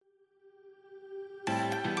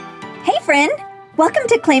friend. Welcome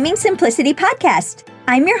to Claiming Simplicity Podcast.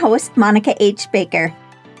 I'm your host, Monica H. Baker.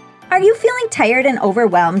 Are you feeling tired and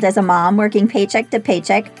overwhelmed as a mom working paycheck to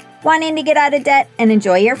paycheck, wanting to get out of debt and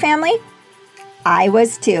enjoy your family? I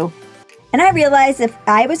was too. And I realized if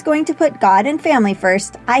I was going to put God and family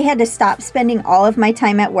first, I had to stop spending all of my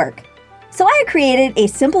time at work. So I created a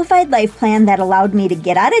simplified life plan that allowed me to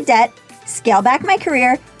get out of debt, scale back my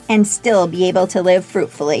career, and still be able to live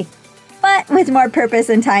fruitfully. But with more purpose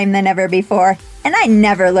and time than ever before, and I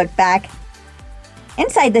never looked back.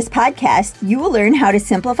 Inside this podcast, you will learn how to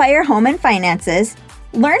simplify your home and finances,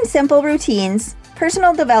 learn simple routines,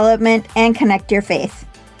 personal development, and connect your faith.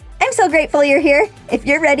 I'm so grateful you're here. If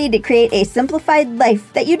you're ready to create a simplified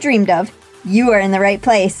life that you dreamed of, you are in the right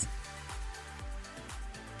place.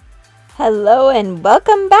 Hello and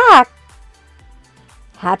welcome back.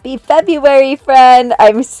 Happy February, friend.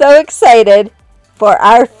 I'm so excited for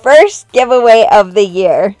our first giveaway of the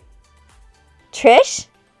year. Trish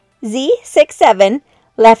Z67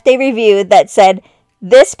 left a review that said,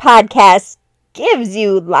 "This podcast gives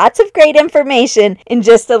you lots of great information in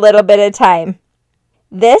just a little bit of time.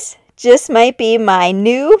 This just might be my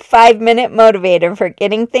new 5-minute motivator for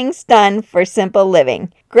getting things done for simple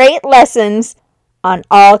living. Great lessons on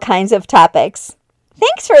all kinds of topics."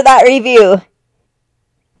 Thanks for that review.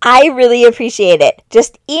 I really appreciate it.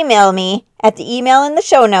 Just email me at the email in the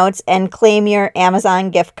show notes and claim your Amazon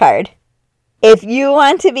gift card. If you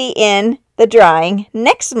want to be in the drawing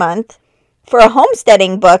next month for a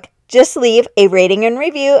homesteading book, just leave a rating and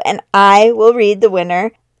review and I will read the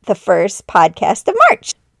winner the first podcast of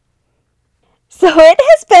March. So it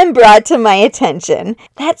has been brought to my attention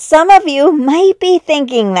that some of you might be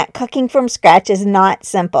thinking that cooking from scratch is not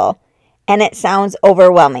simple and it sounds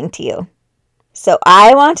overwhelming to you. So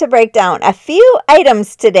I want to break down a few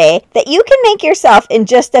items today that you can make yourself in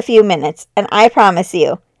just a few minutes. And I promise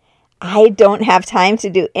you, I don't have time to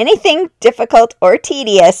do anything difficult or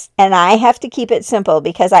tedious. And I have to keep it simple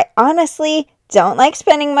because I honestly don't like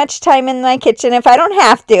spending much time in my kitchen if I don't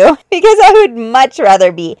have to. Because I would much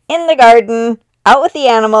rather be in the garden, out with the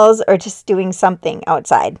animals, or just doing something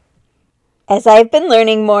outside. As I've been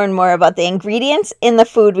learning more and more about the ingredients in the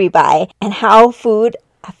food we buy and how food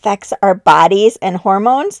affects our bodies and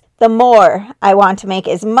hormones, the more I want to make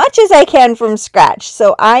as much as I can from scratch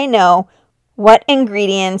so I know what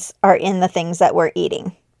ingredients are in the things that we're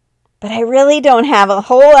eating. But I really don't have a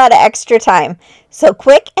whole lot of extra time, so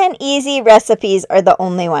quick and easy recipes are the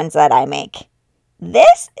only ones that I make.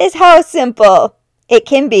 This is how simple it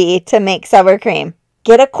can be to make sour cream.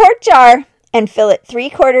 Get a quart jar and fill it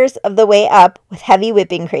 3/4 of the way up with heavy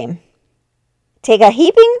whipping cream. Take a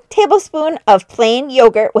heaping tablespoon of plain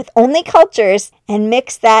yogurt with only cultures and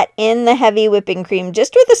mix that in the heavy whipping cream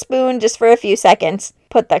just with a spoon, just for a few seconds.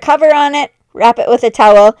 Put the cover on it, wrap it with a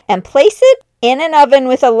towel, and place it in an oven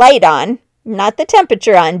with a light on, not the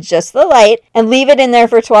temperature on, just the light, and leave it in there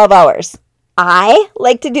for 12 hours. I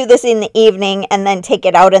like to do this in the evening and then take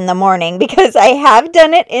it out in the morning because I have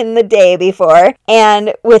done it in the day before.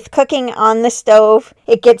 And with cooking on the stove,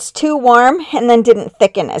 it gets too warm and then didn't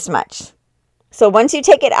thicken as much. So once you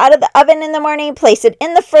take it out of the oven in the morning, place it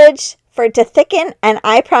in the fridge for it to thicken, and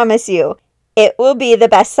I promise you, it will be the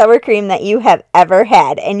best sour cream that you have ever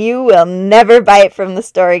had, and you will never buy it from the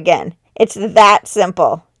store again. It's that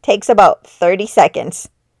simple. Takes about 30 seconds.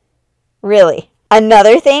 Really.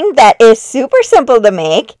 Another thing that is super simple to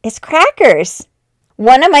make is crackers.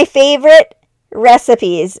 One of my favorite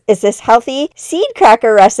recipes is this healthy seed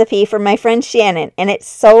cracker recipe from my friend Shannon, and it's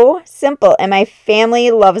so simple, and my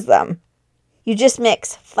family loves them. You just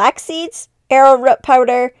mix flax seeds, arrowroot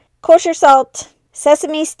powder, kosher salt,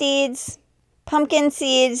 sesame seeds, pumpkin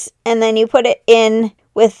seeds, and then you put it in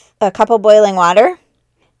with a cup of boiling water.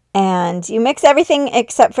 And you mix everything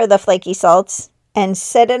except for the flaky salts and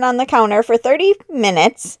set it on the counter for 30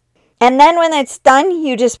 minutes. And then when it's done,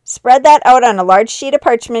 you just spread that out on a large sheet of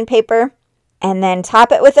parchment paper and then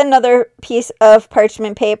top it with another piece of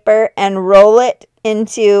parchment paper and roll it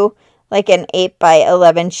into like an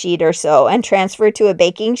 8x11 sheet or so, and transfer to a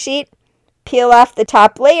baking sheet. Peel off the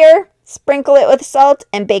top layer, sprinkle it with salt,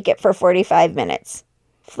 and bake it for 45 minutes.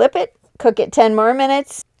 Flip it, cook it 10 more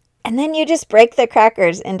minutes, and then you just break the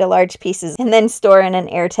crackers into large pieces and then store in an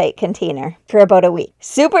airtight container for about a week.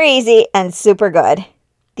 Super easy and super good.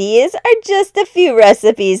 These are just a few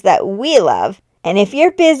recipes that we love, and if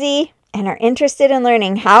you're busy and are interested in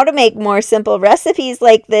learning how to make more simple recipes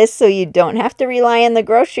like this so you don't have to rely on the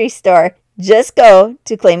grocery store, just go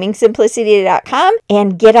to claimingsimplicity.com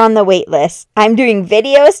and get on the wait list. I'm doing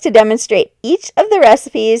videos to demonstrate each of the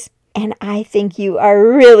recipes and I think you are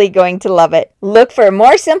really going to love it. Look for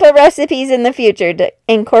more simple recipes in the future to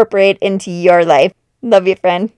incorporate into your life. Love you, friend.